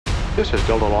This is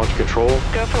Delta Launch Control.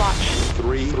 Go for launch.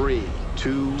 3,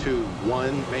 2,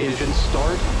 1, engine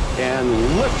start, and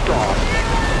liftoff.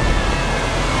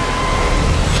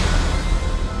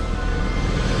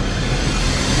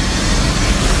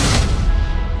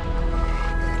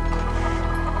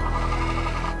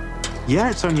 Yeah,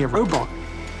 it's only a robot,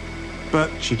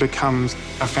 but she becomes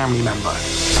a family member.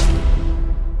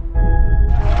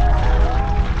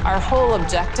 Our whole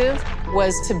objective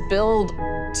was to build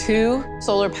 2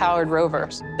 solar-powered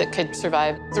rovers that could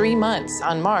survive 3 months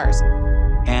on Mars.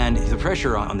 And the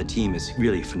pressure on the team is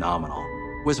really phenomenal.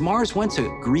 Was Mars once a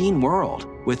green world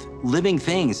with living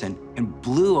things and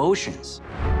blue oceans?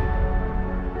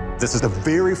 This is the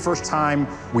very first time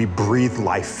we breathe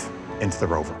life into the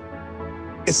rover.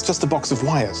 It's just a box of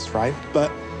wires, right?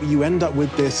 But you end up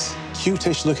with this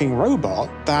cutish-looking robot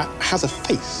that has a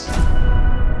face.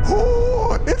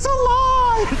 Oh, it's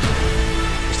alive!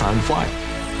 It's time to fly.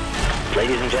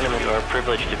 Ladies and gentlemen, you are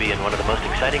privileged to be in one of the most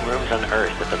exciting rooms on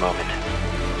Earth at the moment.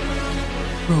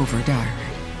 Rover diary.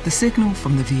 The signal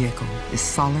from the vehicle is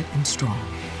solid and strong.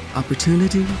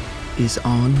 Opportunity is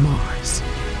on Mars.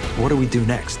 What do we do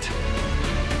next?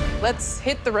 Let's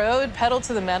hit the road, pedal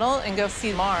to the metal, and go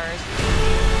see Mars.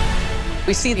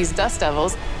 We see these dust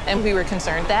devils, and we were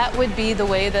concerned that would be the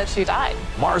way that she died.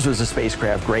 Mars was a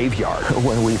spacecraft graveyard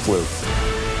when we flew.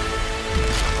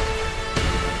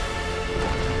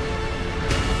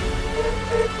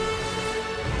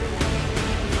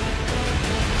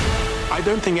 I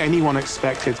don't think anyone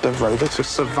expected the rover to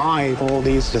survive all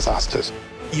these disasters.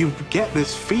 You get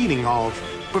this feeling of,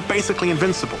 we're basically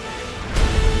invincible.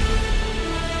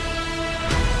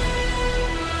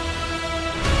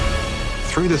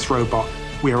 Through this robot,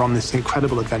 we are on this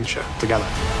incredible adventure together.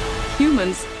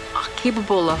 Humans are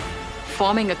capable of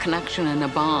forming a connection and a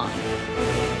bond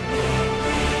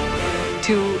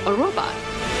to a robot.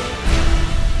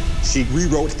 She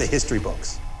rewrote the history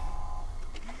books.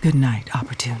 Good night,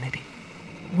 Opportunity.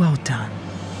 Well done.